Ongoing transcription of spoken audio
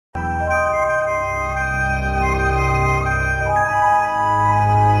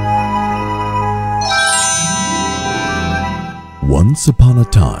Once upon a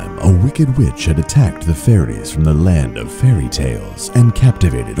time, a wicked witch had attacked the fairies from the land of fairy tales and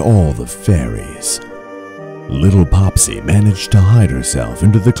captivated all the fairies. Little Popsy managed to hide herself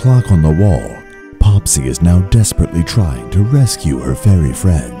into the clock on the wall. Popsy is now desperately trying to rescue her fairy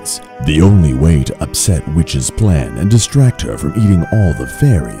friends. The only way to upset Witch's plan and distract her from eating all the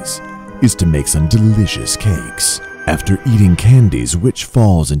fairies is to make some delicious cakes. After eating candies, Witch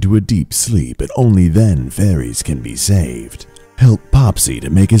falls into a deep sleep, and only then fairies can be saved. Help Popsy to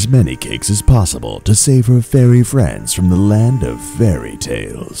make as many cakes as possible to save her fairy friends from the land of fairy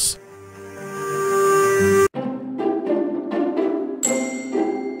tales.